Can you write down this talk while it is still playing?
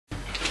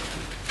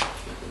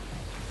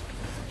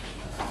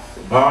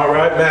All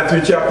right, Matthew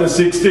chapter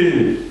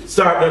 16,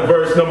 starting at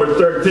verse number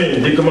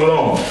 13. Deacon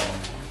Malone.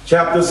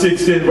 Chapter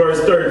 16, verse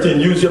 13.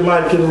 Use your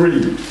mic and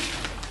read.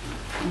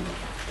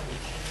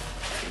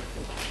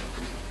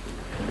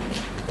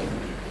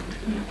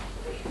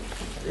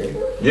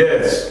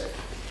 Yes.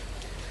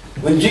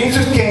 When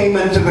Jesus came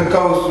into the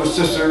coast of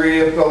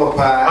Caesarea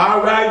Philippi,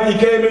 all right, he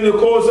came in the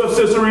coast of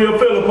Caesarea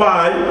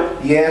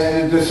Philippi. He asked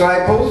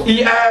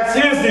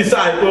his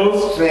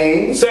disciples,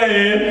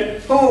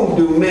 saying, Who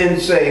do men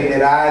say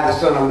that I, the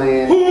Son of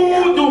Man,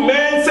 who do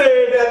men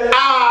say that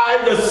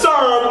I, the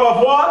Son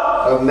of what?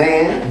 Of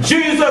man.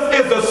 Jesus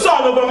is the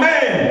Son of a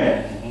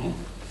man.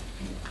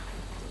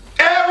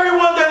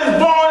 Everyone that is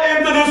born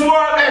into this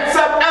world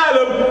except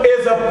Adam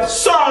is a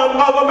son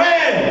of a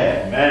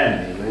man.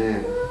 Amen.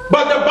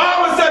 But the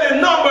Bible said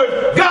in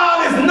Numbers,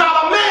 God is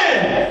not a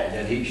man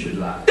that he should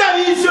lie.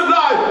 That he should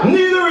lie.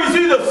 Neither is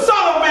he the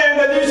Son of Man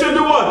that he should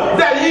do what?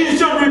 That he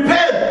should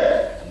repent.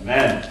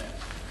 Amen.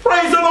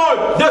 Praise the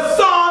Lord. The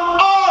Son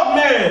of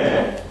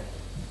Man.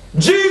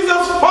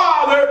 Jesus'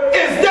 father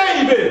is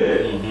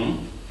David.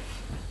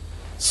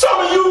 Some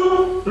of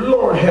you,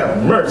 Lord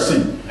have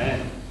mercy.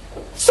 Amen.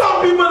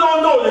 Some people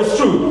don't know this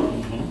truth.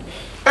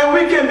 And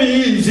we can be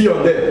easy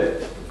on that.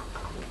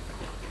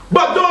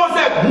 But those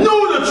that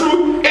knew the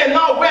truth and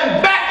now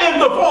went back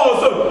into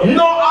falsehood,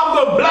 no, I'm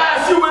going to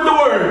blast you with the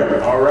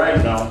word. All right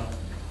now.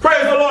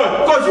 Praise the Lord.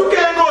 Because you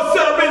can't go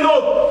sit up in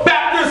no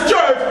Baptist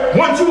church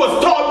once you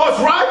was taught what's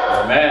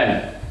right.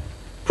 Amen.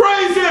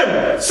 Praise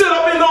him. Sit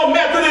up in no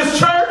Methodist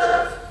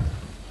church.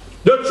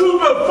 The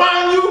truth will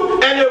find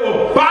you and it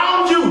will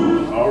bound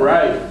you. All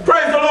right.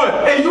 Praise the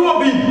Lord. And you will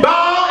be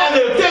bound and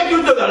it will take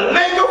you to the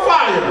lake of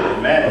fire.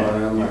 Amen.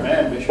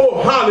 Amen, Bishop.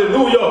 Oh,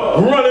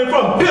 hallelujah. Running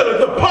from pillar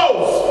to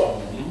post.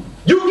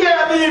 You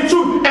can't leave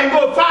truth and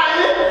go find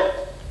it.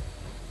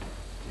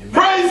 Amen.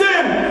 Praise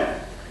him.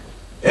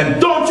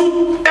 And don't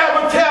you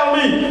ever tell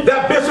me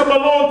that Bishop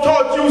Malone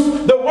taught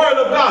you the word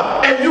of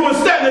God and you were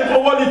standing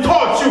for what he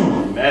taught you.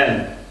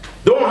 Amen.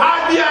 Don't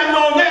hide behind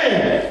no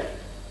name.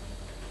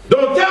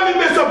 Don't tell me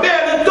Bishop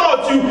Bailey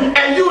taught you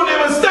and you weren't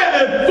even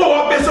standing for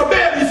what Bishop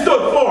Bailey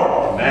stood for.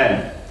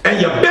 Amen. And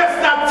you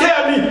best not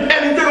tell me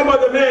anything about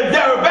the man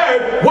Darrell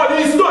Barrett, what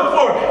he stood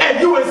for, and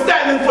you were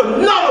standing for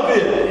none of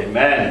it.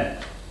 Amen.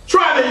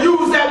 Trying to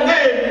use that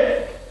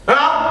name,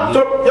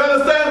 you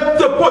understand,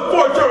 to put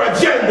forth your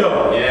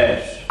agenda.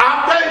 Yes.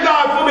 I thank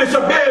God for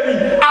Bishop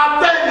Bailey. I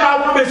thank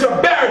God for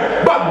Bishop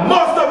Barrett. But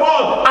most of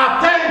all,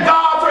 I thank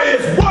God for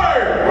his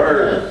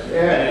word.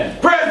 Yeah.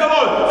 Praise the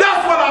Lord.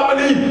 That's what I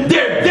believe.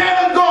 They're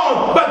dead and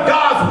gone, but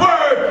God's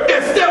word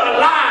is still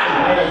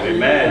alive.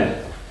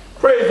 Amen.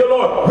 Praise the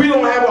Lord. We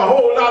don't have a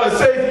whole lot of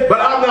faith, but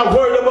I'm not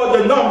worried about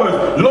the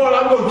numbers. Lord,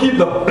 I'm going to keep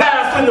the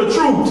blast in the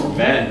truth.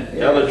 Amen.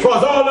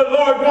 Because all the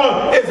Lord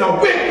wants is a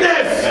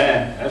witness.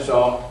 Amen. That's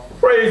all.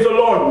 Praise the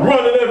Lord.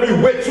 Running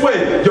every which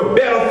way. You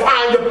better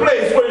find your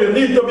place where you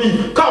need to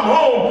be. Come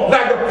home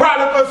like the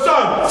prodigal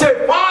son.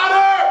 Say,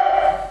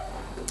 Father,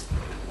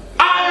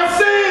 I have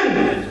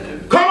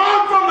sinned. Come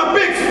on from the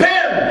big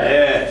pen.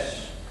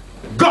 Yes.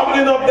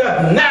 Gobbling up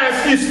that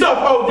nasty stuff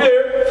out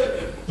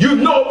there. You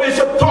know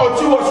Bishop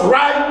taught you what's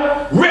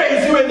right.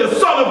 Raised you in the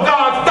Son of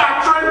God's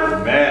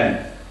doctrine.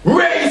 Amen.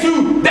 Raised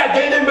you that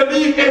they didn't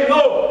believe in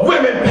no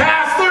women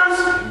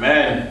pastors.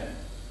 Amen.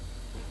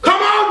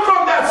 Come out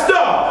from that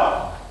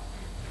stuff.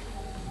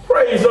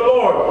 Praise the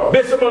Lord.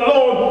 Bishop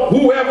Malone,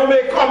 whoever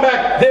may come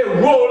back,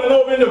 they're rolling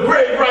over in the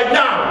grave right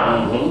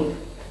now.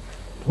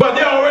 But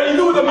they already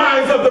knew the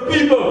minds of the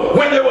people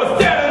when they was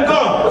dead and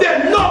gone.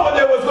 They know what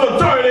they was going to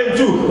turn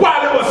into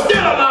while they were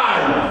still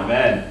alive.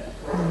 Amen.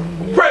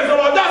 Praise the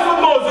Lord. That's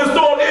what Moses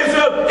told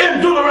Israel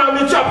in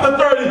Deuteronomy chapter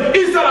 30.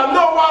 He said, I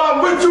know while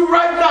I'm with you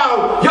right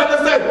now, you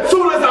understand, as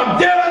soon as I'm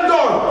dead and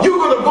gone, you're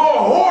going to go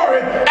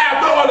whoring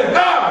after all the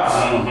gods.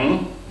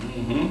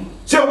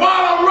 So while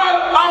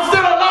I'm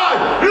still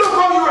alive, look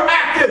how you're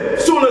acting.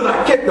 As soon as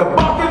I kick the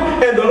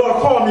bucket and the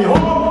Lord called me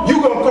home,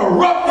 you're going to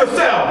corrupt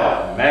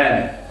yourself.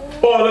 Amen.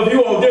 All of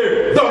you out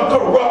there, don't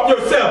corrupt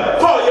yourself.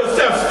 Call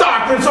yourself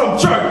starting some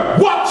church.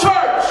 What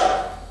church?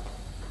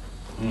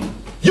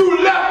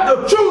 You left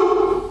the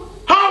truth.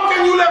 How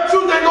can you left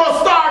truth and go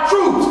start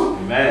truth?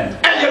 Amen.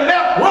 And you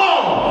left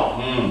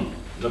wrong.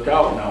 Look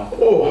out now.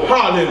 Oh,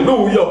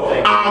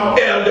 hallelujah. I'm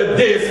elder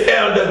this,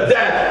 elder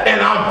that,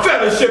 and I'm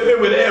fellowshipping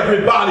with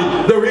everybody.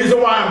 The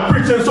reason why I'm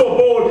preaching so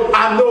bold,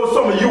 I know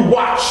some of you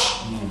watch.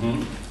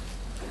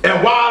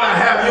 And while I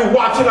have you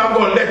watching, I'm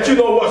going to let you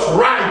know what's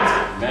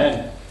right.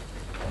 Amen.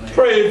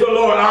 Praise the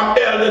Lord. I'm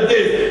elder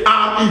this.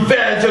 I'm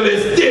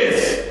evangelist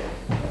this.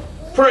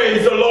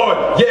 Praise the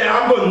Lord. Yeah,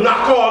 I'm going to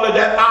knock all of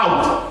that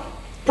out.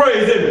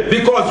 Praise him.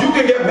 Because you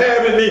can get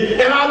mad with me.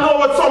 And I know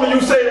what some of you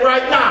saying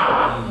right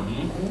now.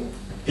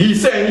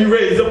 He's saying he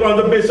raised up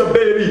under Bishop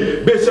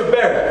Bailey, Bishop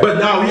Barrett. But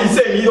now he's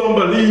saying he don't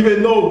believe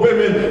in no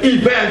women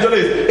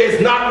evangelists.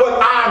 It's not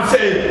what I'm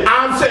saying.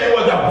 I'm saying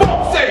what the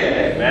book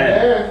says.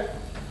 Amen.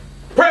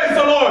 Praise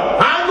the Lord.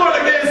 I ain't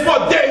going against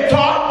what they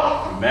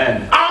taught.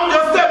 Amen. I'm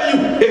just telling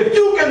you, if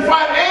you can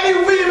find any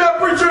female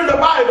preacher in the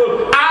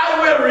Bible, I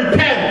will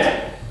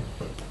repent.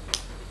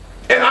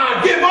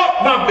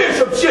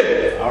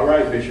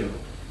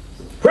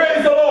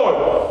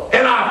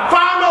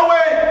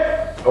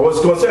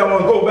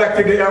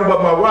 to get out,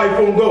 but my wife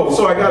won't go,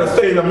 so I got to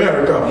stay in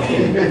America.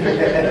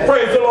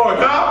 Praise the Lord.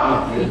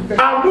 Now,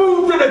 I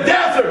moved to the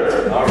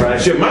desert. All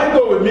right. She might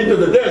go with me to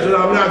the desert,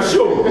 I'm not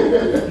sure.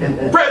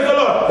 Praise the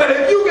Lord. But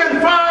if you can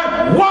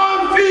find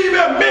one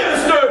female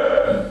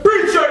minister,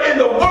 preacher in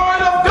the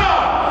Word of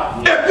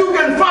God, if you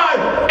can find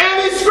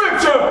any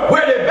scripture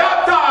where they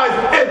baptize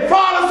and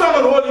Father, Son,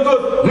 and Holy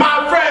Ghost,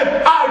 my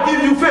friend, I'll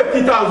give you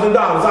 $50,000.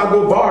 I'll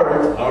go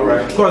borrow it. All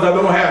right. Because I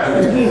don't have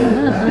it.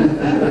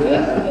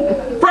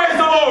 Praise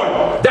the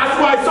Lord. That's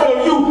why some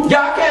of you,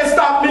 y'all can't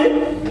stop me.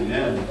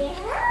 Amen.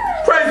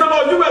 Praise the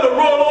Lord. You better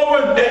roll over,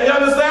 and you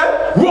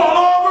understand? Roll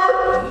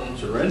over.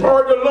 Surrender.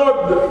 Or the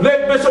Lord,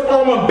 late Bishop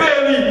Orman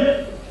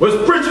Bailey was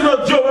preaching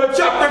on Joel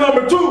chapter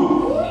number 2.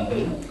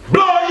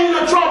 Blow ye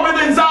the trumpet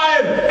in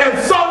Zion and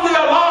sound the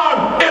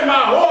alarm in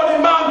my holy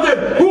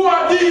mountain. Who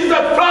are these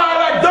that fly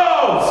like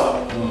doves?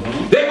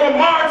 They're going to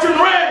march in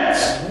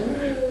ranks.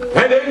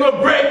 And they're going to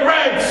break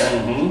ranks.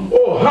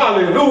 Oh,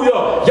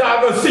 hallelujah.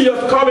 Y'all going to see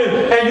us coming,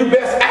 and you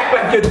best act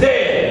like you're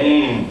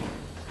dead.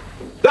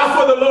 That's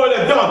what the Lord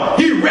has done.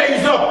 He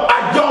raised up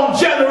a young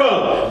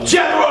general.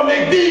 General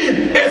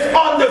McBean is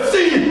on the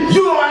scene.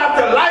 You don't have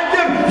to like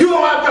him. You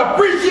don't have to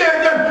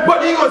appreciate him.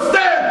 But he going to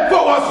stand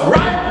for what's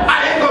right.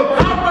 I ain't going to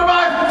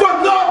compromise for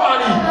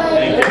nobody.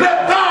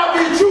 Let God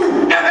be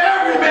true and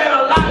every man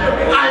a liar.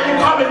 I ain't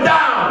coming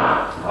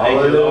down.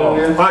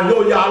 Hallelujah. I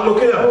know y'all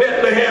looking at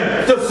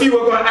Bethlehem to see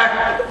what's going to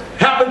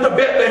happen to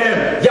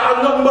Bethlehem.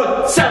 Y'all nothing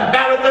but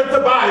Sanballat and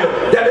Tobiah.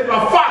 That if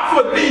a fox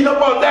would lean up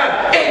on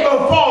that, ain't going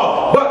to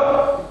fall.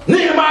 But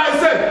Nehemiah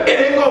said, it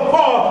ain't going to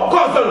fall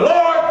because the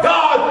Lord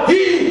God,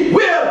 He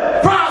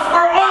will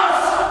prosper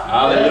us.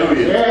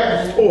 Hallelujah.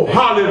 Yes. Oh,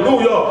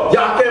 hallelujah.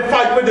 Y'all can't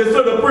fight with this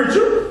little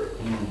preacher.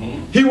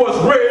 He was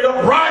raised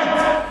up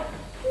right.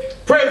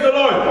 Praise the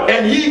Lord.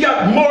 And he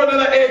got more than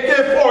an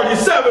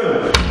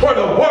AK-47. For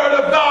the word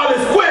of God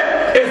is quick,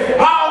 it's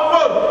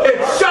powerful,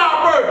 it's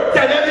sharper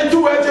than any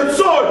two-edged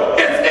sword.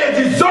 It's a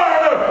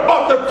discerner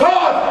of the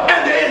thoughts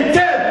and the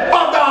intent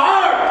of the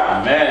heart.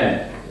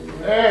 Amen.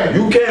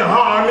 You can't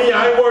harm me.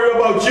 I ain't worried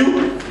about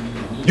you.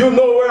 You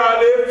know where I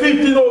live,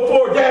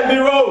 1504 Danby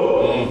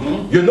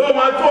Road. You know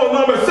my phone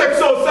number,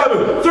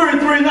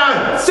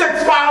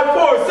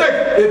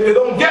 607-339-6546. If you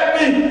don't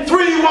get me,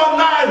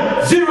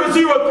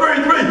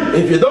 319-0033.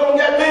 If you don't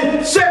get me,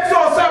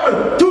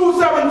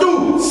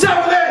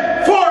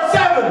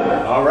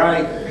 607-272-7847. All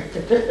right.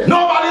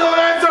 Nobody don't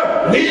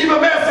answer. Leave a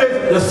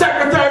message. The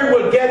secretary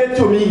will get it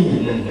to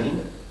me.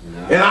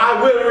 And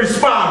I will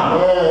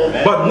respond.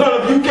 But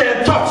none of you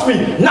can touch me.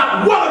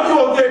 Not one of you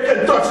out there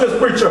can touch this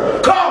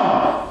preacher.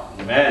 Come.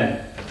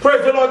 Amen.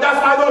 Praise the Lord.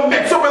 That's why I don't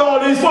mix up with all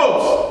these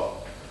folks.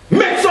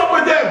 Mix up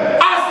with them.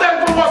 I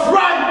stand for what's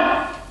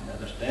right.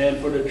 Never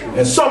stand for the truth.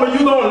 And some of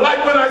you don't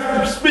like when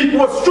I speak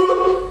what's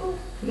true.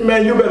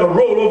 Man, you better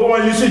roll over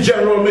when you see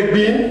General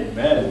McBean.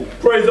 Amen.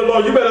 Praise the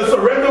Lord. You better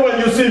surrender when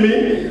you see me.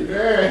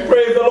 Amen.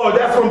 Praise the Lord.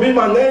 That's going to be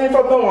my name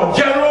from now on.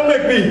 General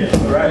McBean.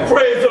 Right.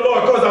 Praise the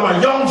Lord, because I'm a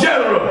young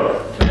general.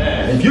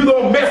 Amen. If you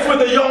don't mess with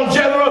the young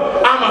general,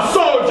 I'm a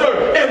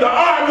soldier in the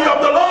army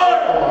of the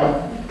Lord.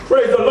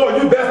 Praise the Lord.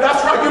 You best.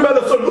 That's right. You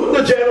better salute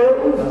the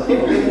general.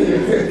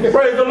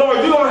 Praise the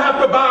Lord. You don't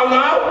have to bow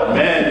now.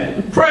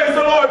 Amen. Praise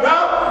the Lord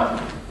now.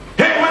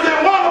 Hey, when they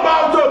want to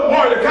bow to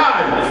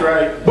Mordecai. That's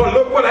right. But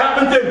look what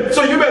happened to him.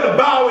 So you better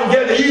bow and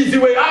get the easy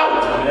way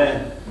out.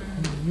 Amen.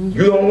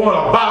 You don't want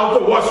to bow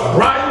to what's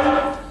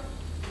right.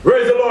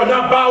 Praise the Lord.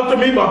 Not bow to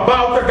me, but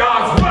bow to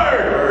God's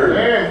word.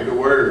 Word. The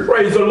word.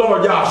 Praise the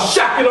Lord. Y'all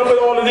shacking up with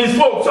all of these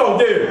folks out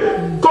there.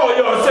 Call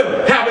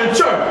yourself having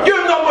church.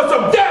 You're number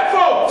some dead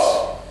folks.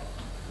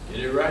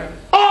 Get it right.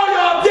 All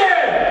y'all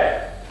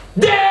dead.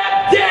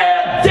 Dead,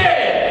 dead,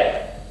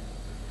 dead.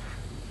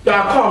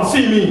 Y'all come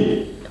see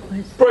me.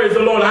 Praise the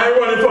Lord. I ain't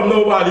running from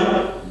nobody.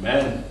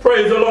 Amen.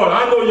 Praise the Lord.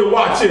 I know you're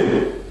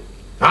watching.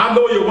 I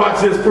know you watch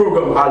this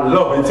program. I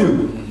love it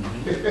too.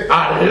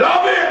 I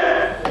love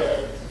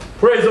it.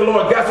 Praise the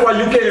Lord. That's why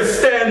you can't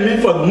stand me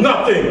for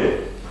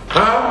nothing.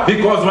 Huh?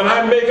 Because when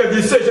I make a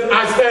decision,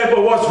 I stand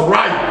for what's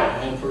right.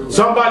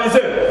 Somebody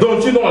said,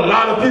 don't you know a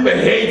lot of people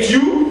hate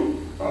you?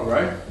 All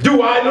right.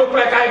 Do I look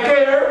like I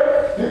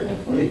care?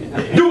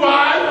 Do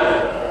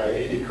I?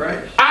 Hated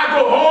Christ. I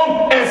go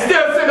home and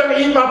still sit and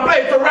eat my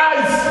plate of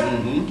rice.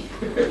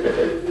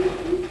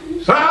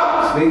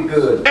 Huh? Sleep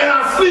good. And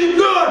I sleep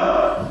good.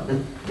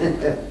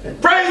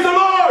 Praise the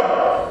Lord.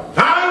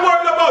 I ain't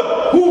worried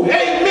about who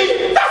hate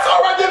me. That's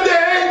all right if they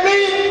hate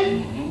me.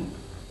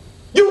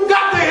 You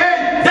got to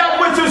hate that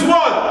which is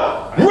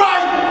what?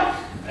 Right.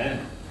 Amen.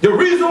 The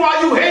reason why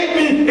you hate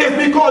me is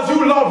because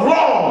you love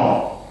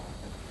wrong.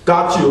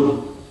 Got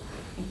you.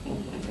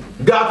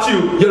 Got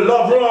you. You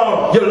love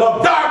wrong. You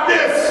love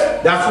darkness.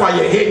 That's why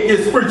you hate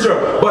this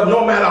preacher. But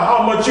no matter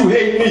how much you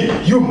hate me,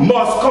 you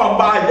must come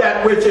by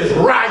that which is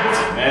right.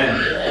 Amen.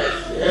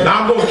 And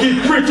I'm going to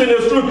keep preaching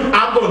this truth.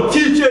 I'm going to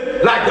teach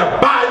it like the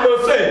Bible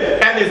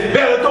says. And it's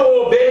better to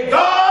obey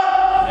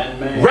God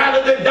Amen.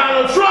 rather than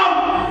Donald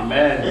Trump.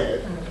 Amen.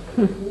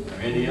 Or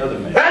any other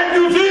man. Thank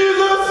you,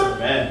 Jesus.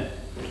 Amen.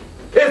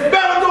 It's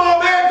better to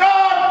obey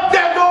God than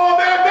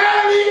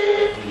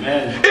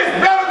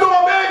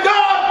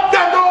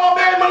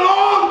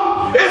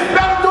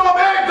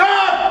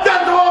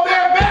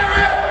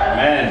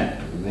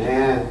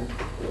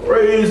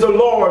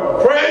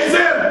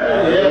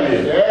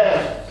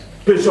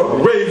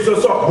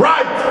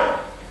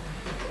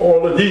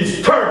All of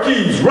these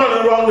turkeys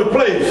running around the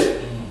place,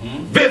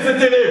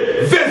 visiting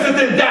it,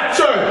 visiting that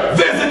church,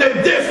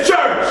 visiting this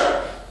church.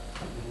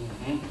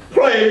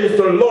 Praise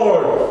the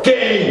Lord.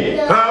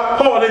 Gain.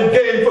 Calling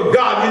gain for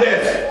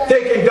godliness.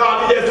 Taking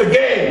godliness to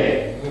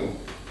gain.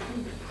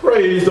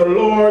 Praise the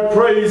Lord.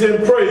 Praise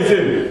him. Praise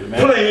him.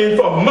 Playing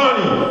for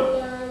money.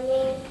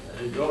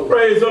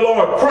 Praise the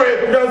Lord.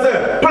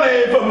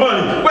 Playing for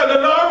money. When the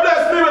Lord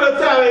bless me with a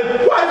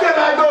talent, why can't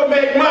I go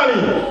make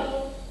money?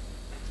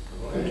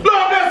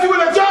 Lord bless you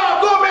with a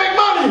job, go make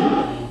money.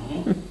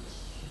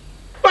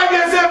 Why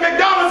can't I say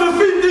McDonald's is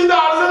 $15 an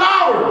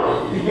hour?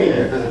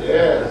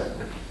 Yes.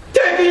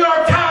 Taking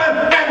your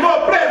talent and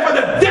go play for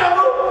the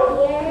devil?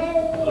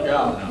 Look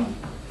out now.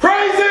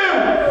 Praise him.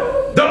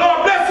 The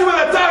Lord bless you with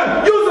a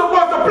talent. You're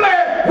supposed to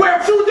play where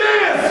truth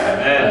is.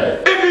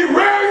 Amen. If he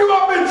rear you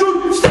up in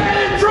truth,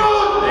 stay in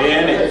truth. Stay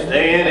in it.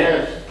 Stay in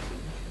it.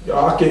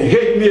 Y'all can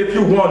hate me if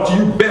you want to.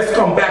 You best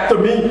come back to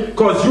me,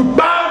 because you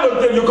bound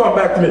until you come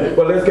back to me.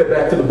 But let's get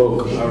back to the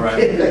book. All right.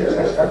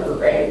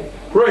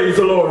 Praise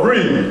the Lord.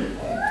 Read.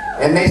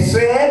 And they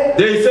said,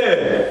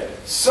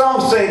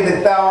 some say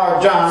that thou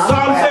art John.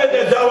 Some say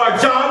that thou art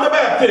John the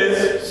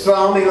Baptist.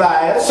 Some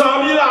Elias.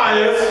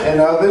 And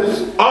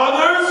others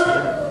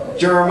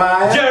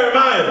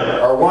Jeremiah.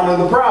 Or one of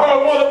the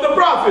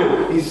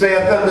prophets. He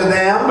saith unto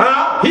them.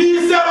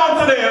 He said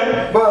unto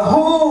them. But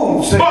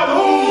whom do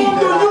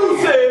you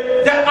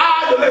say that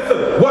I am?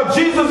 Listen, what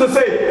Jesus is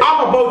saying,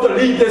 I'm about to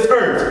leave this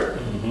earth.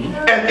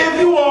 And if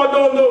you all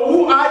don't know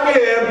who I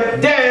am,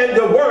 then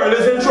the world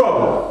is in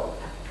trouble.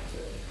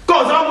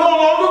 Because I'm no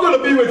longer going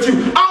to be with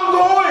you. I'm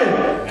going.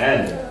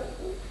 Amen.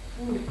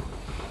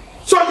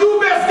 So you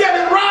best get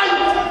it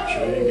right.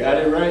 Sure you got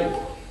it right.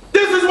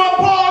 This is what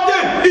Paul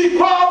did. He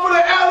called for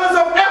the elders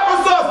of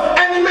Ephesus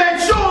and he made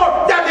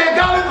sure that they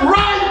got it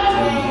right.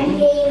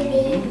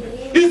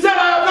 He said,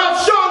 I have not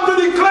shown to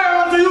declare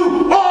unto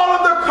you all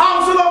of the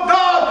counsel of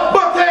God,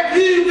 but take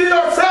heed to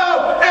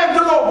yourself and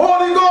to the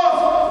Holy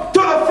Ghost, to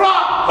the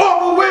flock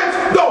over which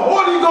the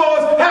Holy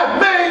Ghost hath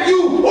made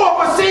you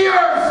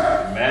overseers.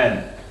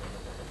 Amen.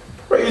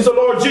 Praise the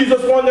Lord.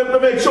 Jesus wanted them to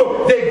make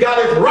sure they got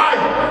it right.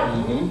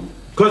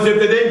 Because if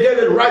they didn't get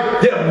it right,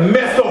 they'll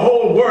mess the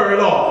whole world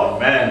up.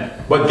 Amen.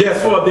 But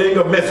guess what? They ain't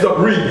going to mess up.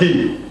 Read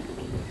ye.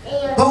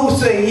 Whom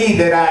say ye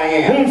that I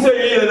am? Whom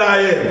say ye that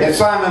I am? And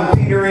Simon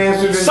Peter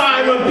answered.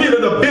 Simon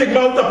Peter, the big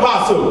mouth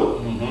apostle.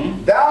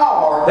 Thou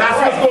art. That's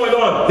what's going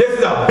on. This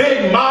is a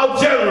big mouth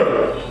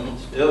general.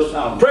 Still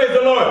sound. Praise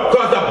the Lord.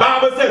 Because the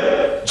Bible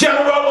said,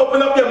 General,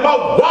 open up your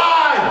mouth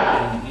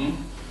wide.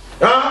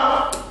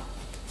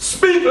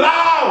 Speak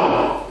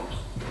loud.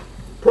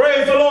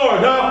 Praise the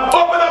Lord. Now,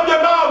 open up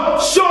your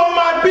mouth. Show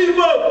my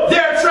people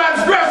their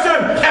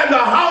transgression and the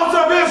house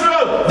of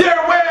Israel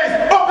their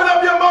ways. Open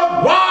up your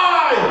mouth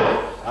wide.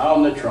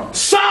 Sound the trumpet.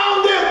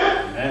 Sound it.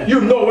 Amen.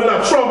 You know when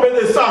a trumpet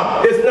is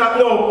sound, it's not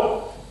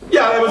no.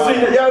 Y'all ever seen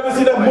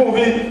that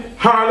movie,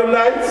 Harlem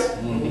Nights?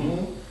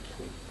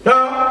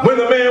 When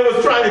the man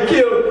was trying to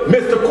kill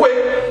Mr.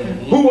 Quick,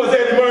 who was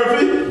Eddie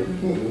Murphy?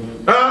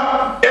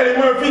 Eddie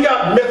Murphy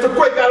Mr.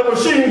 Quick got a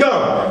machine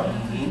gun.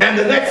 And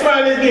the next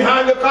man is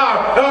behind the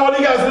car, and all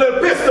he got is a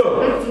little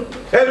pistol.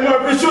 Eddie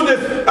Murphy shoot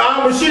this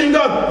machine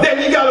gun, then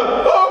he got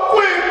a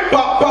quick,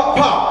 pop, pop,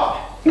 pop.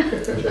 Put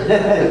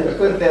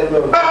that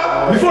little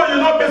before you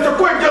know, Mr.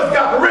 Quick just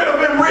got rid of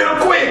him real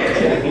quick.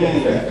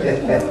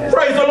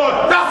 Praise the Lord.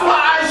 That's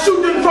why I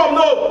shoot him from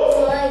no.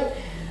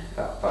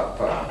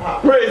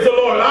 Praise the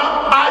Lord.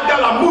 I got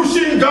a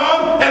machine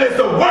gun, and it's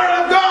the word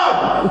of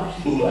God.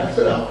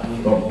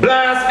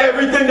 Blast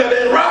everything that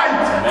ain't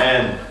right.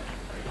 Amen.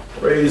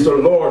 Praise the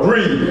Lord.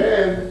 Read.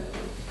 Amen.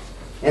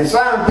 And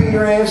Simon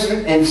Peter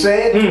answered and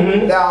said,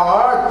 Thou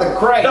art the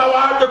Christ. Thou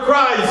art the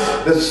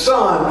Christ. The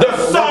Son of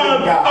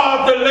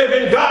the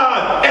living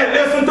God. And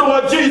listen to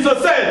what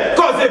Jesus said.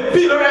 Because if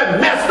Peter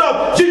had messed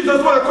up,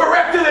 Jesus would have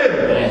corrected him.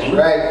 That's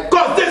right.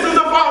 Because this is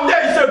the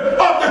foundation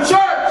of the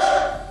church.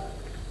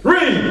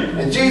 Read.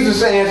 And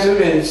Jesus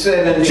answered and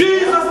said unto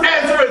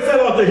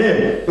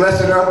him,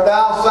 Blessed art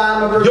thou,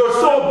 Simon. You're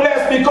so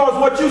blessed because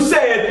what you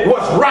said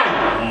was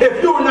right.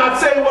 If you're not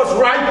saying what's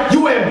right,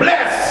 you ain't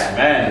blessed.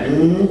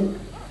 Amen.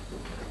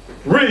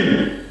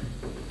 Read.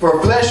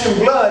 For flesh and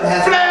blood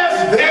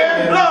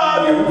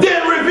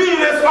didn't reveal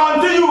this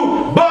unto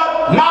you,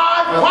 but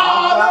my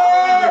Father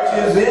which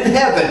is in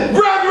heaven.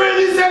 Brethren,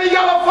 he said he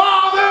got a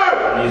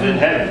Father. He's in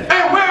heaven.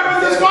 And where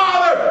is his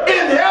Father?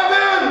 In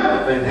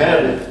heaven. In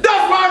heaven.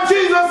 That's why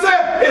Jesus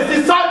said, his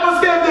disciples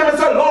came to him and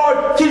said,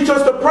 Lord, teach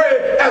us to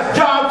pray as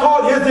John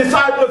taught his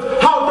disciples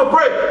how to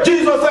pray.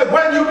 Jesus said,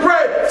 when you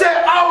pray,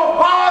 say, Our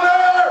Father.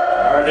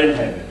 Art in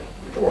heaven.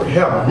 Lord,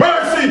 have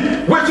mercy,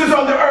 which is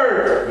on the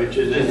earth. Which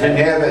is in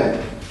heaven.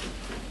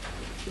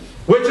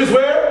 Which is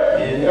where?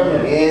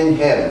 In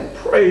heaven.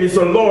 Praise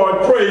the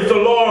Lord, praise the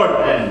Lord.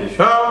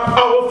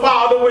 Our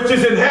Father which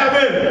is in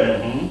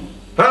heaven.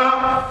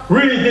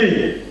 Read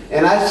thee.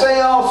 And I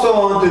say also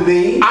unto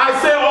thee.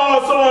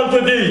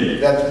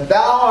 That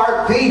thou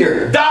art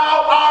Peter.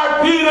 Thou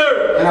art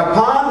Peter. And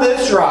upon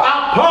this rock.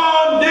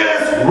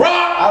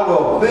 I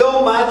will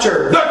build my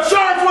church. The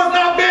church was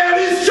not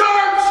Bailey's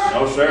church.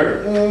 No,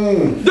 sir.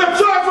 The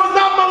church was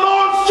not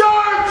Malone's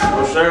church.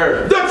 No,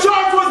 sir. The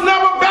church was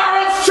never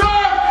Barrett's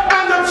church.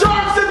 And the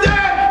church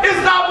today is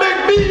not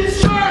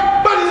McBean's church,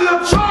 but it's the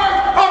church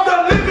of the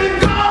living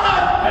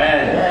God.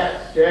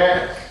 Amen.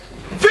 Yes.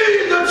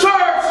 Feed the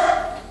church.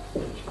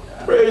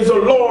 Praise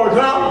the Lord.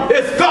 Huh?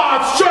 It's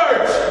God's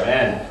church.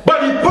 Amen.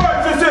 But he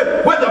purchased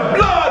it with the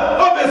blood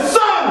of his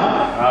son.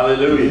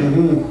 Hallelujah.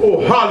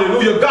 Oh,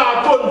 hallelujah.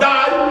 God couldn't die.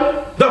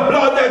 The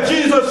blood that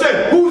Jesus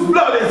shed. Whose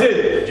blood is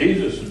it?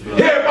 Jesus' blood.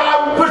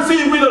 Hereby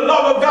perceive we the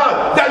love of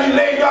God, that he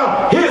laid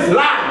down his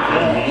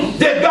life.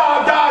 Did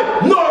God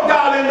die? No,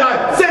 God didn't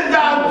die. Send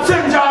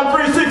John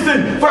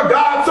 3:16. For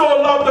God so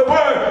loved the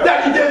world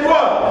that he did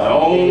what? The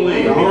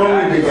only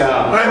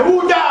God. And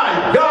who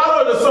died?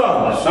 God or the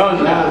Son? The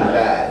Son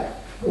died.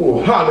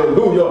 Oh,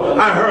 hallelujah.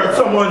 I heard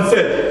someone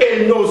say,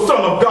 ain't no Son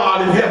of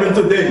God in heaven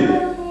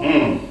today.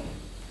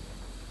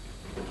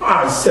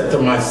 I said to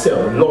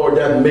myself, Lord,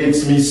 that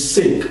makes me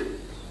sick.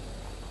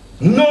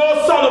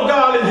 No Son of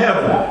God in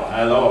heaven.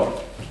 My Lord.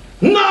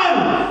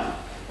 None.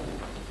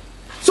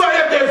 So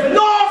if there's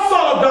no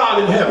Son of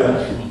God in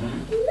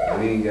heaven,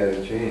 we ain't got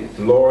a chance.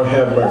 Lord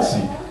have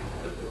mercy.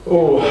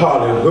 Oh,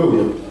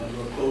 hallelujah.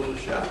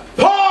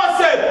 Paul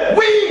said,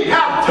 we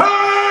have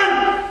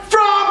turned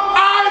from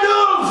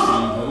idols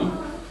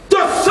to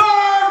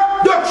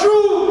serve the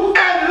true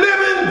and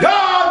living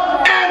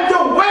God and to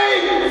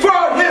wait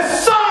for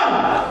his Son.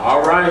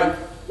 All right.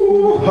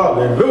 Oh,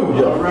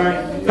 hallelujah. All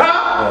right.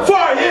 Huh?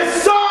 For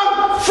his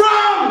Son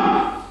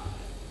from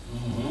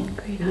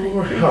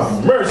Lord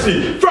have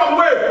mercy. From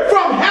where?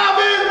 From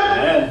heaven.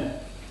 Amen.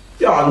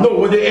 Y'all know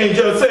what the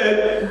angel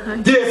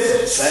said?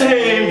 This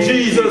same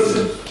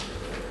Jesus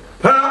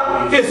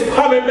is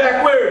coming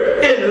back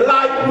where? In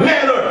like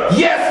manner.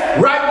 Yes,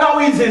 right now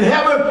he's in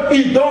heaven.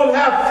 He don't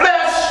have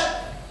flesh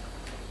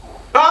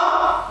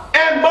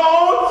and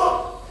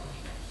bones.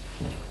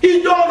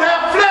 He don't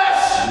have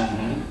flesh.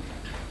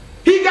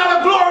 He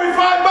got a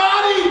glorified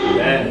body.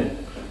 Amen.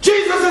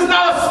 Jesus is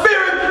not a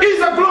spirit. He's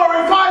a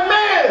glorified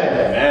man.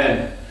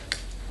 Amen.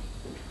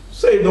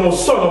 Say no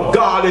Son of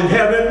God in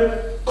heaven.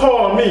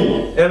 Call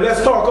me and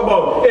let's talk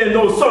about ain't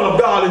no Son of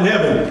God in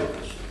heaven.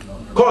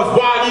 Because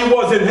while he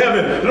was in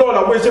heaven, Lord,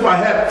 I wish if I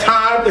had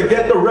time to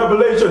get to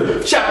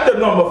Revelation chapter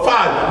number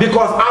 5,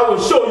 because I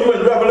will show you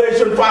in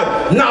Revelation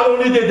 5, not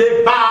only did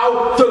they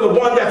bow to the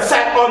one that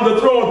sat on the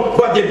throne,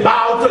 but they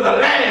bowed to the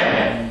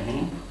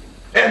Lamb.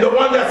 And the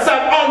one that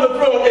sat on the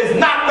throne is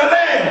not the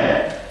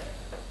Lamb.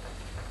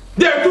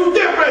 They're two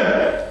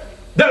different.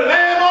 The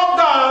Lamb of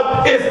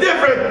God is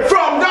different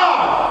from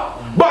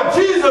God. But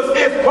Jesus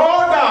is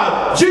called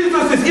God.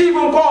 Jesus is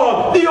even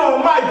called the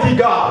Almighty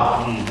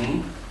God.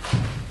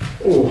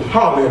 Oh,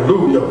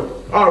 hallelujah.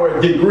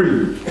 Already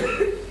agreed.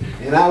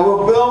 And I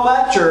will build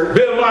my church.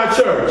 Build my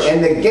church.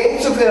 And the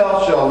gates of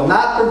hell shall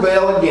not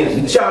prevail against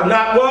it. Shall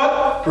not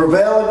what?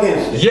 Prevail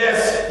against it.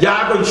 Yes,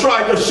 y'all can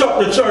try to shut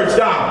the church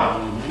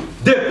down.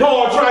 Did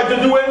Paul try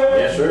to do it?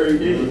 Yes, sir, he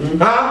did.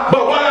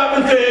 But what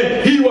happened to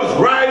him? He was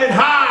riding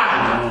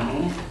high.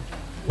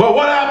 But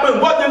what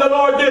happened? What did the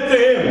Lord do to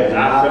him?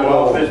 Knocked him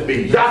off his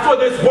beast. That's what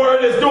this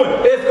word is doing.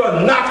 It's going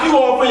to knock you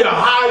off of your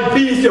high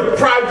beast, your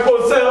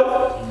prideful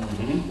self.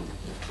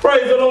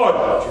 Praise the Lord.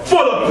 Full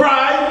of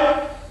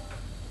pride.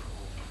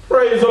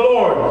 Praise the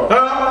Lord.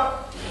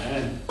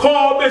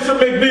 Call Bishop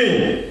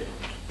McBean.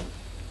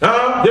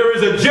 There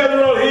is a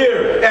general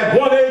here at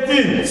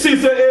 118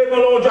 Cecil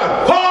Malone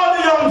Drive. Call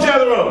the young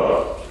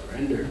general.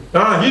 Surrender.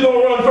 He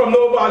don't run from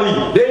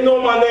nobody. They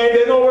know my name.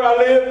 They know where I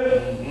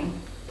live.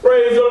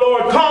 Praise the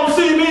Lord. Come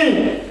see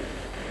me.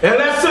 And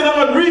let's sit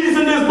down and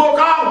reason this book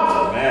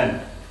out.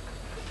 Amen.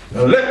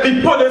 Now let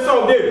me put this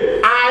out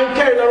there. I ain't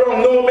carrying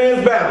around no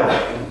man's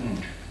battle.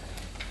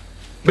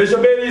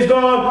 Bishop Bailey's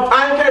gone.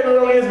 I ain't carrying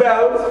around his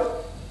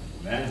battles.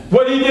 Amen.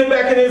 What he did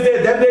back in his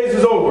day, that days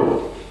is over.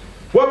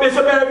 What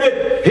Bishop Bailey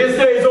did, his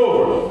day is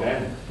over.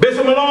 Amen.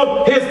 Bishop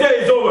Malone, his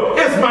day is over.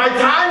 It's my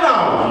time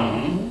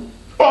now.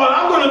 All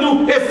I'm going to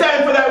do is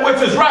stand for that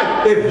which is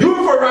right. If you're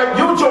for right,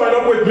 you join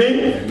up with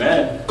me.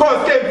 Amen.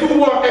 Because can two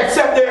walk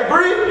except they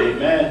agree?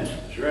 Amen.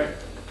 That's right.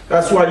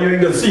 That's why you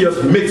ain't going to see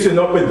us mixing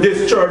up with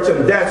this church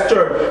and that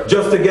church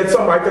just to get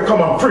somebody to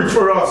come and preach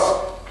for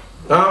us.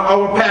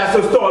 Our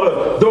pastors taught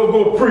us, don't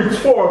go preach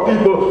for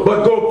people,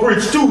 but go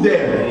preach to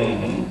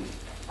them.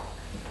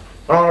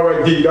 All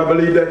right, Deke, I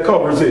believe that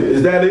covers it.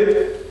 Is that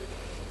it?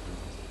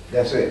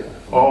 That's it.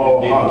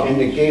 Oh, in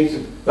the gates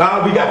of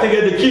we got to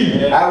get the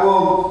key. I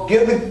will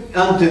give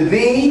unto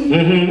thee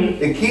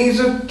the keys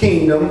of the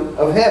kingdom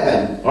of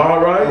heaven. All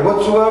right. And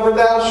whatsoever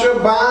thou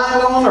shalt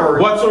bind on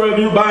earth, whatsoever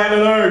you bind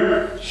on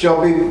earth,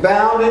 shall be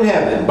bound in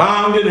heaven.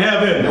 Bound in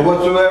heaven. And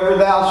whatsoever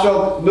thou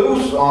shalt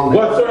loose on earth,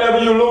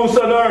 whatsoever you loose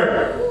on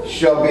earth,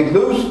 shall be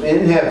loose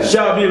in heaven.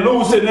 Shall be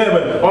loose in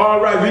heaven. All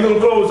right, we're going to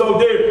close out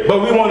there,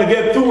 but we want to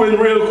get through it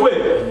real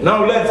quick.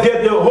 Now let's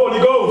get the Holy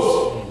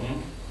Ghost.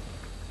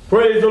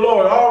 Praise the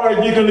Lord. All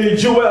right, you can read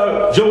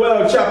Joel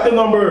chapter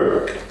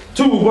number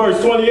 2, verse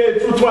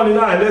 28 through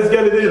 29. Let's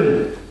get it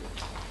in.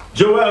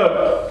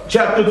 Joel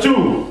chapter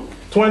 2,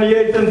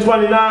 28 and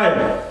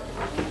 29.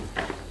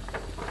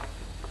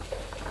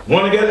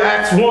 Want to get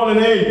Acts 1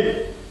 and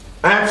 8.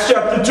 Acts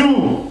chapter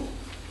 2.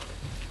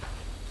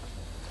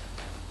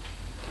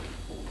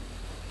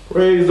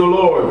 Praise the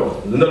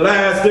Lord. In the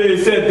last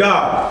day said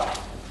God,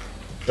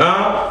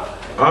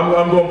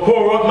 I'm going to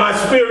pour up my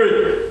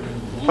spirit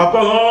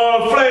upon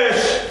all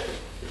flesh,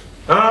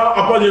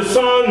 upon your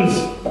sons,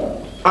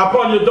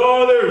 upon your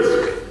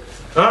daughters,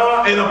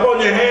 and upon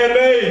your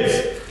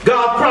handmaids.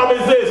 God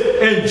promised this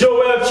in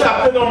Joel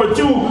chapter number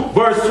 2,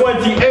 verse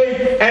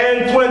 28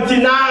 and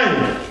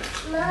 29.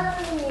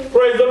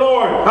 Praise the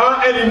Lord.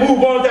 And he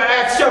moved on to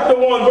Acts chapter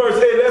 1, verse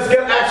 8. Let's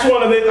get Acts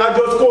 1 and 8. I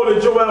just quoted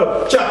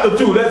Joel chapter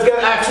 2. Let's get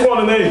Acts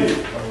 1 and 8. All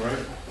right.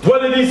 What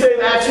did he say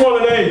in Acts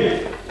 1 and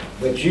 8?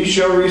 But you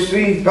shall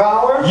receive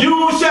power.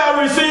 You shall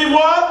receive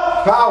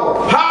what?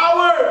 Power.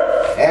 Power.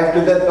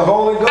 After that the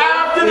Holy Ghost.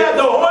 After that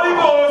the Holy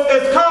Ghost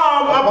is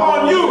come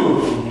upon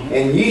you.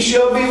 And ye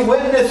shall be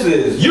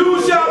witnesses. You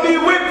shall be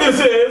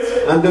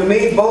witnesses. Unto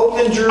me both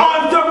in Jerusalem.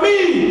 Unto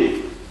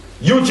me.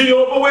 You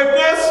Jehovah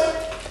Witness.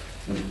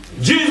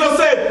 Jesus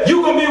said,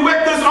 you can be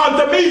witness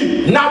unto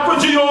me, not for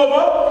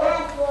Jehovah.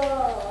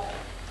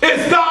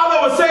 Is God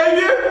our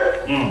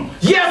Savior?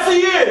 Yes,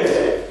 he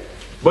is.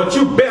 But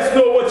you best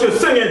know what you're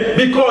singing,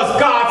 because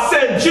God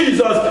sent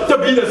Jesus to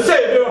be the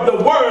Savior of the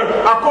world,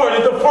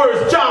 according to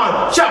 1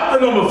 John chapter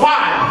number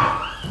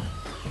 5.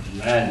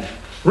 Amen.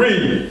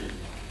 Read.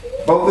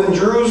 Both in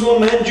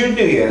Jerusalem and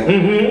Judea,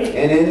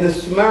 and in the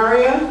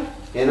Samaria,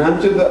 and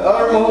unto the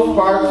uttermost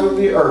parts of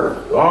the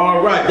earth.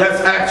 All right,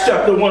 that's Acts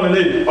chapter 1 and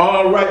 8.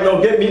 All right,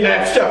 now get me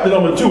Acts chapter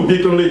number 2,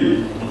 Deacon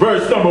Lee.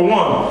 Verse number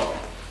 1.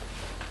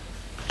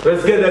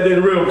 Let's get that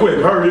in real quick.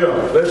 Hurry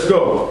up. Let's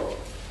go.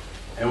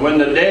 And when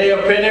the day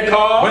of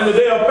Pentecost, was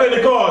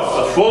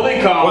fully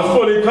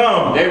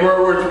come, they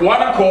were with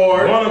one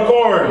accord, one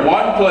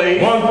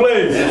place,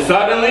 and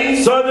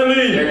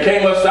suddenly there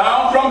came a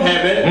sound from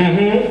heaven,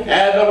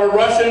 as of a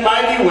rushing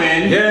mighty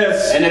wind,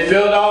 and it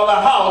filled all the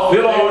house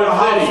where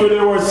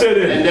they were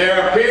sitting. And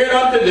there appeared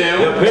unto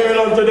them,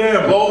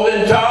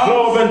 cloven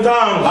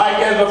tongues, like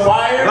as a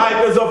fire,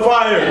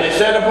 and it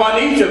sat upon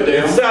each of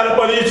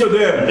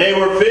them. They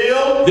were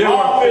filled,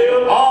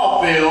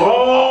 all filled,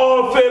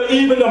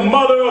 even the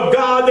mother of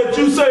God that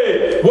you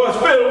say was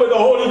filled with the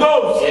Holy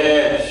Ghost.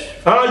 Yes.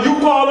 You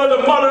call her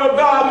the mother of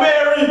God,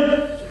 Mary.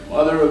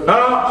 Mother of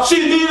God.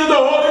 She needed the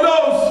Holy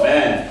Ghost.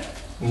 Man.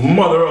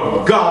 Mother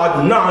of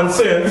God,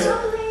 nonsense.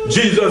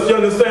 Jesus, you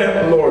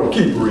understand? Lord,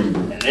 keep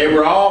reading. And they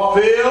were all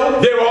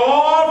filled.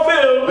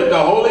 With the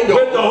Holy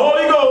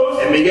Ghost.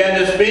 And began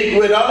to speak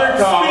with other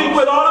tongues.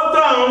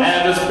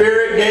 As the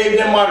Spirit gave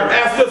them utterance.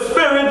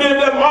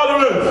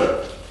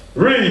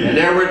 Read. And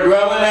there were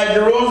dwelling at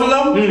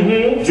Jerusalem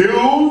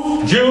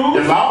Jews,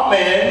 devout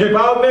men,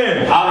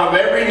 out of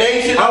every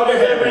nation under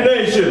heaven.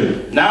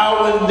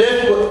 Now when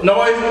this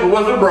noise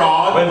was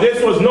abroad,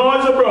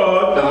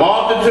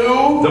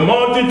 the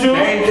multitude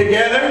came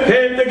together,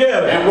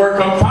 and were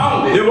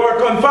confounded,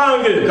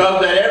 because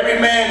that every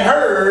man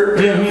heard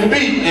him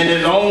speak in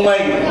his own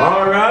language.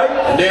 All right.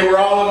 And they were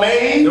all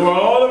amazed, and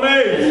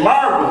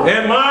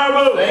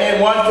marveled,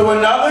 saying one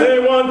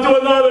to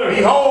another,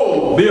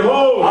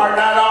 Behold, are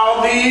not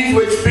all these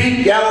which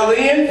speak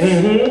Galileans?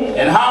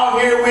 And how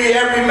hear we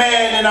every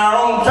man in our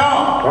own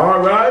tongue? All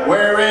right.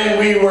 Wherein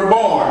we were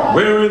born.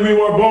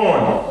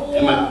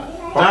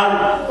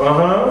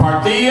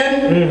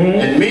 Parthian,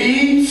 and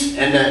Medes,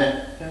 and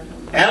the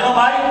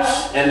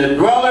Elamites, and the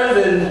dwellers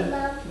in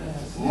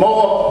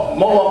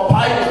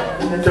Moabite,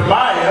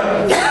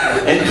 Tobiah,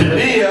 and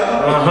Judea,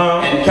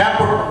 and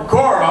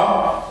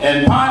Cappadocia,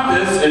 and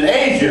Pontus, and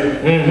Asia,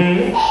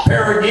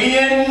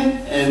 Phrygia,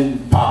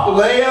 and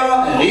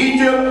Pamphylia, and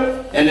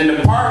Egypt, and in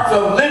the parts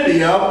of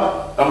Libya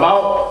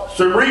about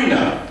Cyrene.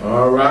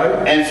 All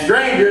right. And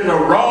strangers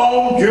of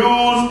Rome,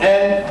 Jews,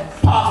 and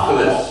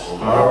proselytes.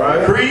 All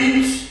right.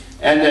 Greeks,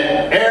 and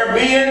the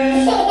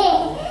Arabians.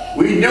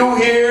 We do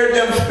hear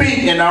them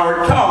speak in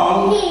our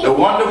tongue the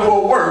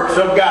wonderful works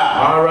of God.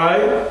 All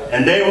right.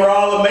 And they were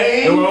all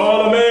amazed. And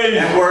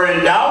were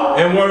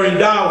in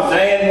doubt.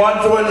 Saying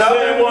one to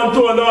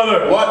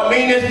another. What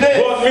meaneth this?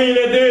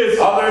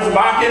 Others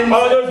mocking.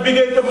 Others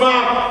begin to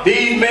mock.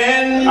 These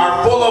men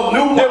are full of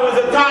new wine. There was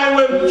a time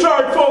when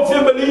church folks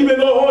didn't believe in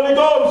the Holy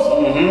Ghost.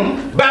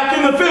 Back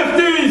in the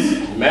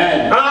 50s.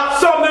 Man.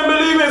 Some didn't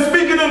believe in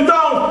speaking in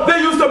tongues. They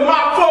used to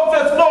mock folks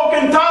that spoke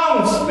in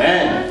tongues.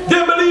 Man.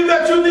 They believe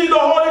that you need the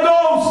Holy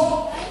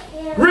Ghost.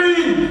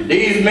 Read.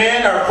 These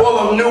men are full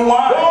of new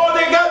wine. Oh,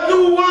 they got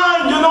new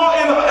wine. You know,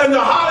 in the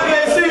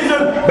holiday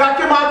season, back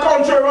in my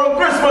country around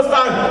Christmas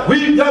time,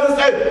 we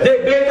understand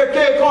they bake a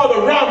cake called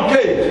a rum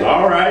cake.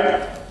 All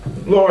right.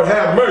 Lord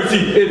have mercy.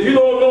 If you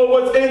don't know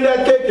what's in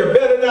that cake, you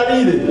better not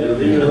eat it.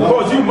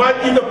 Because you might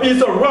eat a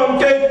piece of rum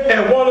cake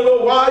and want to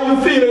know why you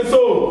feeling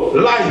so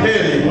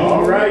lightheaded.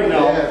 All right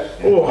now.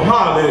 Oh,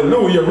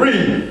 hallelujah.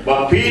 Read.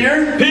 But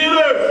Peter,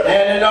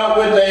 standing up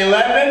with the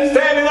 11,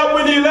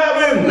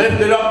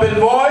 lifted up his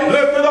voice,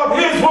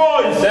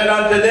 said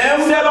unto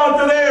them,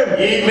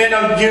 Ye Ye men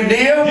of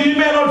Judea. Ye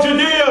men of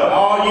Judea.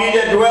 All ye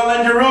that dwell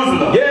in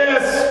Jerusalem.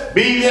 Yes.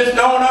 Be this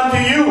known unto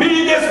you.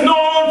 Be this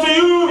known unto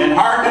you. And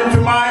hearken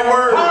to my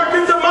words.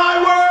 Hearken to my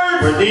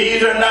words. For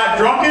these are not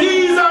drunken.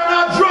 These are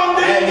not drunk.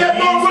 They didn't get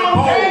no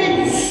rum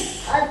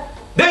cakes.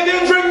 They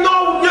didn't drink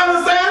no, you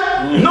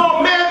understand?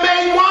 No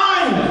man-made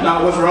wine. That's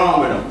not what's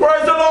wrong with them.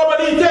 Praise the Lord,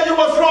 but he tell you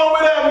what's wrong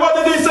with them. What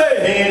did he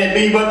say? And it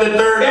be but the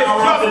third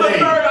hour of the day.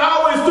 It's just the third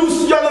hour. It's too,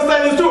 you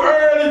understand? It's too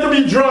early to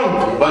be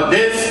drunk. But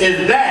this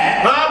is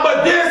that.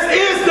 But this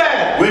is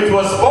that. Which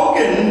was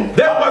spoken.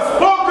 That was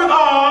spoken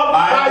of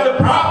by the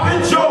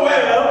prophet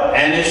Joel.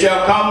 And it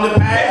shall come to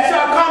pass. It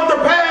shall come to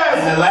pass.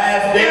 In the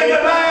last days. In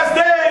the last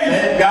days.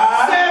 Said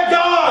God. Said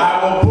God. I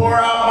will pour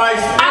out my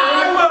spirit.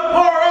 I will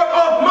pour out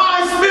of my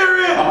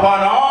spirit. Upon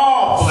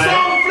all flesh.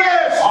 Some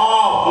flesh.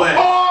 All flesh.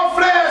 All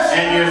flesh.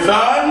 And your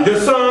sons. Your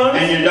sons.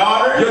 And your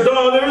daughters. Your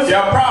daughters.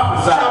 Shall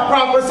prophesy. Shall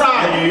prophesy.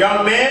 And your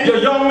young men. Your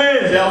young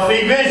men. Shall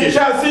see vision.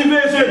 Shall see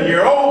vision. And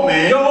your old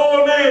men. Your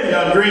old men.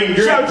 Shall dream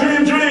dreams. Shall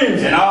dream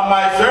dreams. And all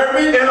my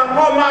servants. And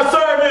upon my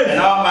servants. And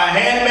all my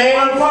handmaids.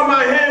 And upon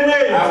my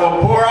handmaids. I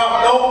will pour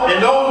out in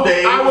those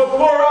days. I will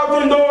pour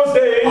out in those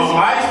days. Of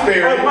my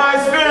spirit. Of my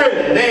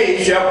spirit. And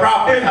they shall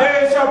prophesy. And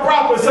they shall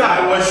prophesy.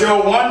 I will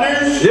show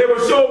wonders. They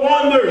will show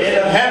wonders.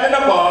 In heaven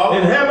above.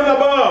 In heaven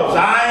above.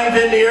 Signs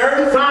in the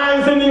earth.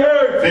 Signs in the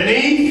earth.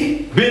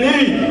 Beneath.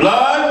 Beneath.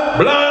 Blood.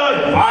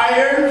 Blood.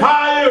 Fire.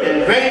 Fire.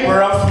 And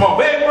vapor of smoke.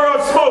 Vapor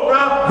of smoke.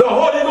 Huh? The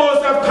Holy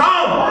Ghost have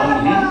come.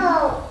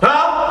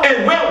 Huh?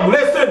 And well,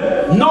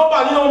 listen,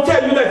 nobody don't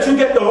tell you that you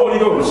get the Holy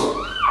Ghost.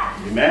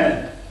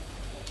 Amen.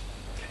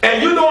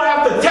 And you don't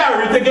have to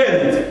tarry to get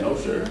it. No,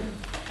 sir.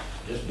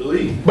 Just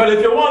believe. But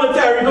if you want to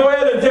tarry, go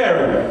ahead and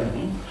tarry.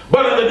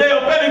 But on the day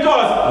of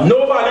Pentecost,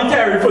 nobody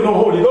tarried for no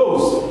Holy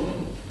Ghost.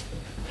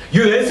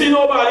 You didn't see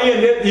nobody in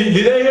it.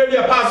 You didn't hear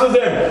the apostles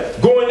there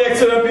going next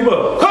to them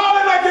people. Call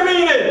it like you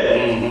mean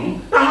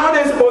it. Now how are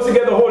they supposed to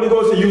get the Holy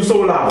Ghost and you so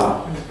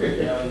loud?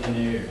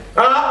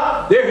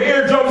 Their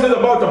eardrums is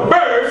about to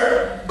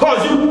burst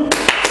because you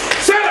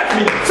say that to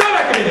me, say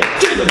that to me.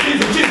 Jesus,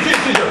 Jesus, Jesus,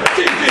 Jesus, Jesus,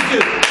 Jesus,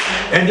 Jesus.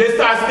 And they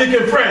start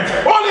speaking French.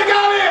 Oh, they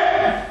got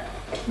it.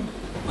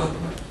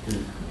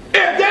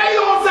 If they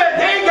don't say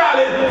they got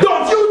it,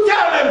 don't you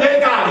tell them they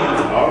got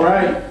it. All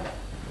right.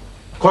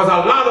 Because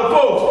a lot of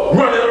folks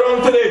running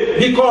around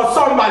today because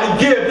somebody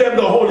gave them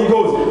the Holy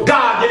Ghost.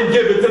 God didn't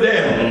give it to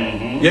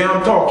them. Yeah,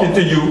 I'm talking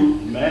to you.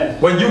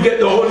 Amen. When you get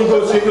the Holy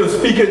Ghost, you can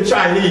speak in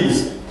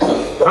Chinese.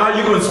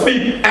 You can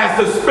speak as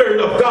the Spirit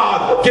of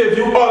God gives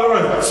you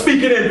utterance.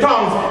 Speaking in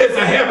tongues is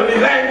a heavenly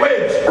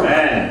language.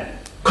 Amen.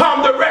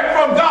 Come direct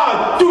from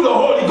God through the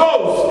Holy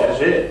Ghost.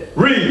 That's it.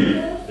 Read.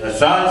 The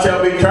sun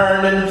shall be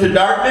turned into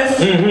darkness,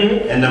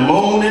 and the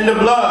moon into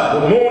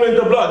blood. The moon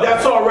into blood.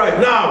 That's all right.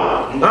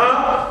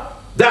 Now,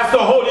 that's the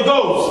Holy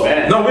Ghost.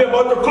 Amen. Now we're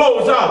about to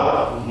close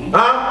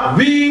out.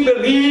 We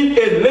believe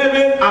in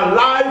living a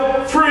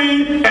life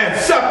free and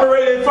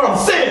separated from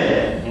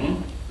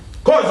sin.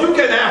 Because you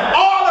can have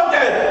all of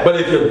that, but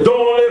if you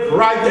don't live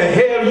right, to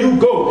hell you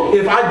go.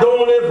 If I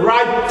don't live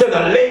right, to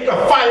the lake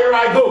of fire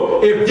I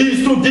go. If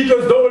these two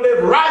deacons don't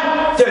live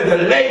right, to the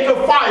lake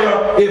of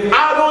fire. If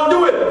I don't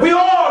do it, we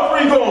all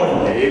three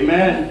going.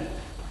 Amen.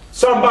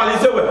 Somebody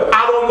said, well,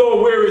 I don't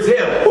know where is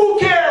hell. Who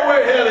cares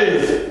where hell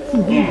is?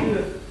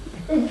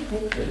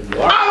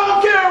 I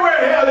don't care where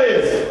hell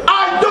is.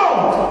 I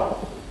don't.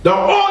 The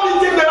only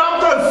thing that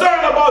I'm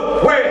concerned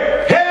about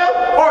where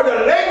hell or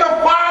the lake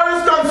of fire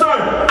is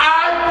concerned,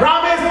 I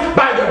promise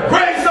by the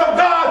grace of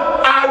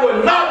God, I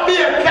will not be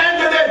a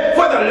candidate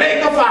for the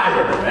lake of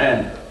fire.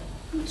 Amen.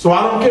 So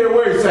I don't care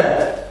where it's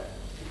at.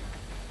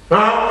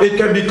 It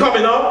can be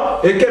coming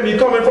up. It can be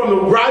coming from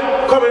the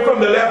right, coming from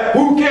the left.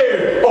 Who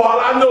cares? All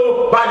I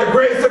know, by the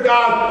grace of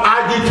God,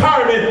 I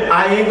determine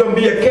I ain't going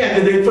to be a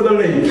candidate for the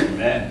lake.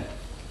 Amen.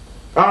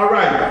 All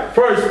right.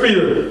 1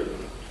 Peter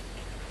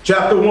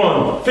chapter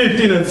 1,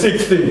 15 and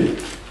 16.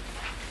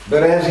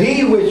 But as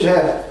he which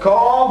hath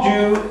called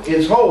you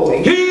is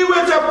holy. He which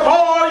hath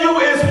called you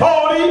is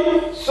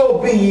holy. So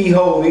be ye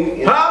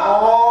holy in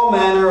all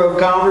manner of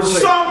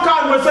conversation. Some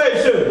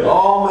conversation.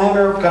 All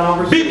manner of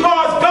conversation.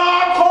 Because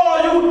God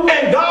called you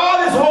and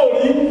God is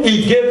holy,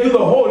 he gave you the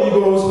Holy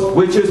Ghost,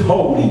 which is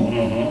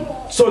holy.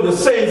 So the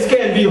saints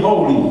can be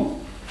holy.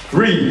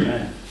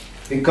 Read.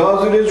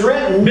 Because it is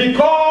written.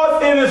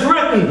 Because it is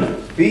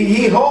written. Be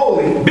ye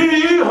holy. Be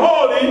ye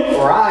holy.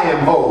 For I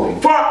am holy.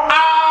 For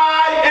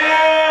I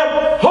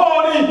am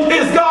holy.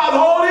 Is God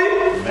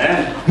holy?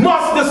 Amen.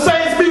 Must the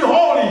saints be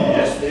holy?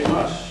 Yes, they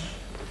must.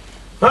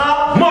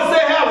 Must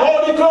they have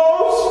holy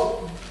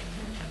clothes?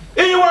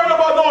 Ain't worried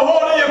about no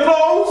hole in your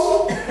clothes.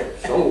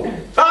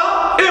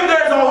 If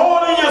there's a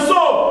hole in your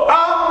soul,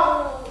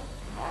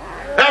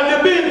 have you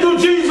been to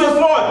Jesus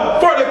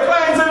for the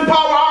cleansing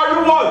power? Are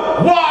you what?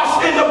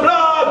 Washed in the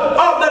blood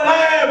of the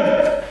Lamb.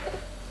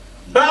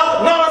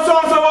 None of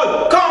songs of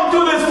what? Come to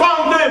this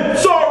fountain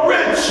so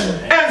rich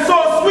and so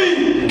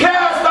sweet.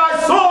 Cast thy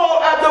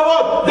soul at the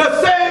what? The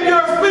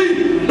Savior's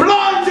feet.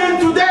 Plunge in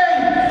today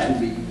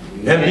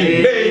and be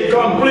made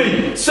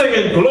complete.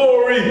 Singing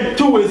glory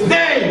to his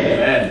name.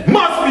 Amen.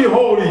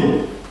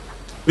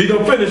 We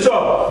can finish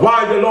up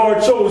why the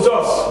Lord chose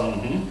us.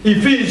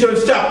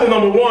 Ephesians chapter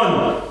number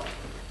 1.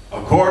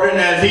 According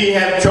as he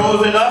hath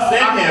chosen us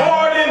in him.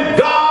 According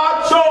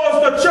God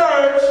chose the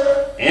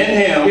church in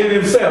him. In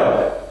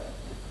himself.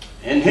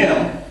 In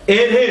him.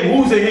 In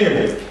him. Who's in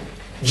him?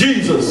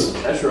 Jesus.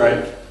 That's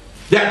right.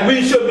 That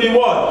we should be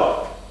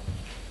what?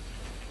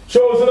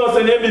 Chosen us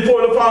in him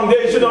before the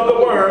foundation of the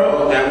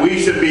world. That we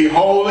should be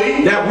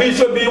holy. That we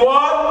should be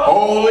what?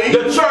 Holy.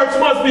 The church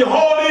must be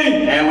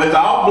holy. And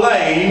without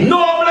blame.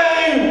 No blame.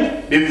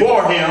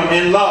 Before him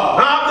in love.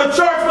 The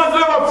church must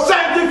live a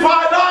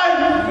sanctified life.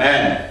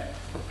 Amen.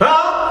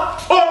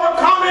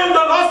 Overcoming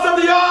the lust of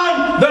the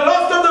eye, the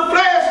lust of the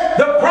flesh,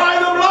 the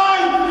pride of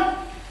life.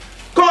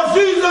 Because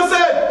Jesus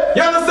said,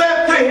 you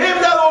understand, to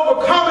him that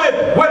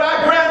overcometh, will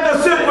I grant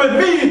to sit with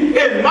me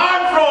in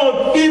my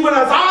throne, even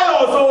as I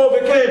also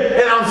overcame,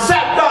 and I'm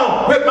sat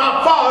down with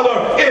my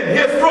Father in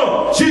his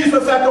throne.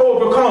 Jesus had to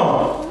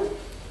overcome.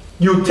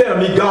 You tell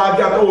me God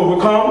got to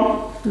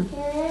overcome?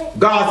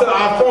 God said,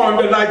 I formed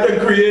the light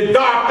and create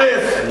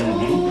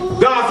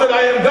darkness. God said,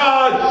 I am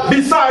God.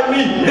 Beside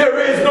me, there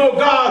is no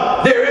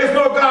God. There is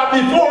no God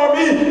before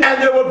me,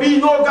 and there will be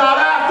no God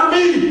after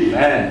me.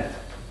 Amen.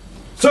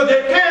 So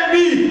there can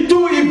be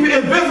two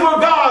invisible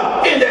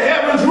gods in the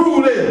heavens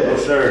ruling.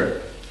 Yes,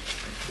 sir.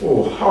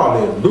 Oh,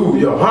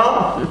 hallelujah,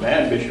 huh?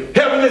 Amen, Bishop.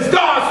 Heaven is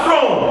God's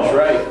throne. That's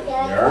right.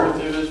 The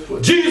earth is his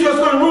foot. Jesus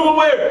can rule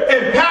where?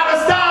 In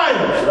Palestine.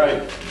 That's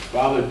right.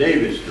 Father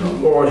David's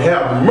throne. Lord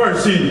have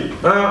mercy.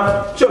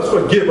 Just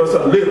forgive us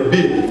a little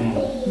bit.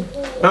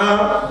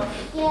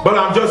 But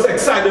I'm just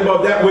excited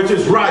about that which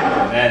is right.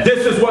 Amen.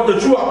 This is what the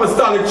true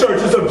apostolic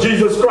churches of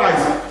Jesus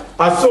Christ,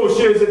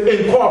 Associates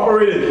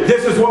Incorporated,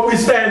 this is what we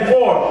stand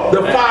for. The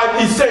Amen.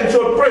 5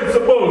 essential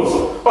principles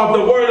of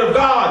the Word of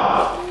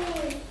God.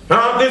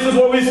 This is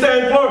what we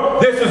stand for.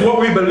 This is what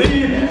we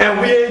believe,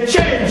 and we ain't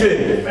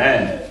changing.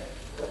 Amen.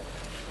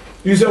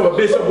 You say, well,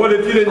 Bishop, what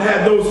if you didn't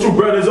have those two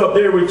brothers up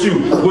there with you?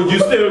 Would you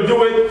still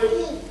do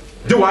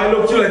it? Do I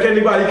look to you like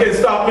anybody can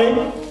stop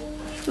me?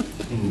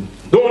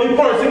 The only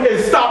person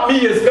can stop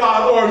me is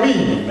God or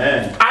me.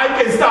 Amen. I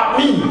can stop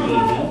me.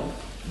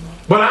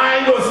 But I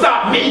ain't going to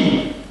stop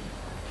me.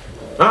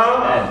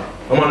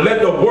 I'm going to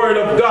let the Word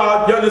of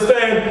God, you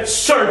understand,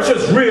 search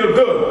us real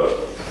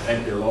good.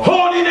 Thank you, Lord.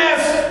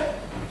 Holiness.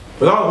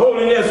 Without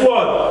holiness,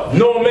 what?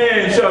 No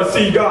man shall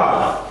see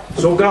God.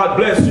 So God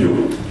bless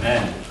you.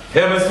 Amen.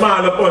 Heaven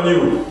smile upon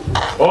you.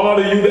 All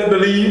of you that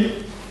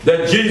believe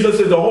that Jesus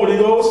is the Holy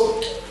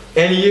Ghost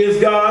and he is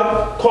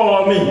God,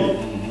 call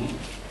me.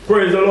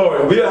 Praise the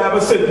Lord. We'll have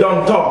a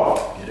sit-down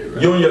talk.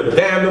 Right. You and your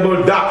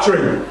damnable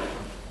doctrine.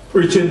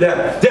 Preaching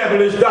that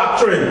devilish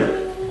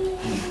doctrine.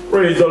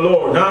 Praise the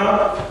Lord.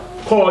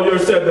 Call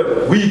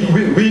yourself.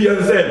 We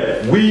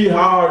understand. We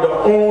are the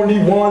only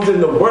ones in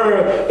the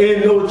world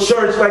in no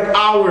church like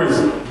ours.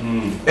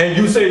 And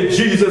you say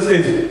Jesus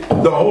is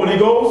the Holy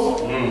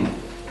Ghost?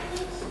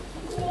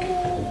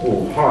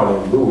 Oh,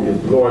 hallelujah.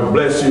 The Lord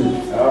bless you.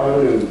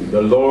 Hallelujah.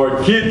 The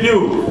Lord keep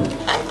you.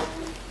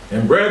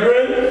 And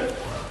brethren,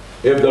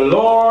 if the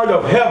Lord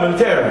of heaven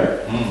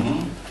tarry,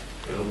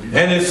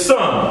 and his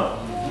Son,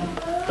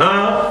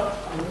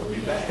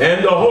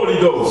 and the Holy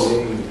Ghost,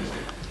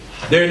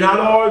 they're not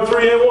all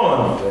three in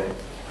one.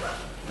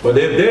 But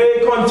if they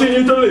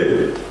continue to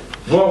live,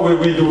 what will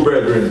we do,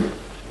 brethren?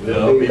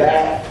 We'll be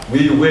back.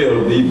 We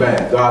will be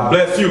back. God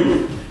bless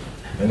you.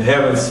 And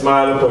heaven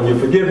smile upon you.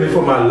 Forgive me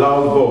for my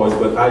loud voice,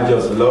 but I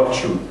just love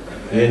truth.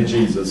 In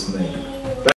Jesus' name.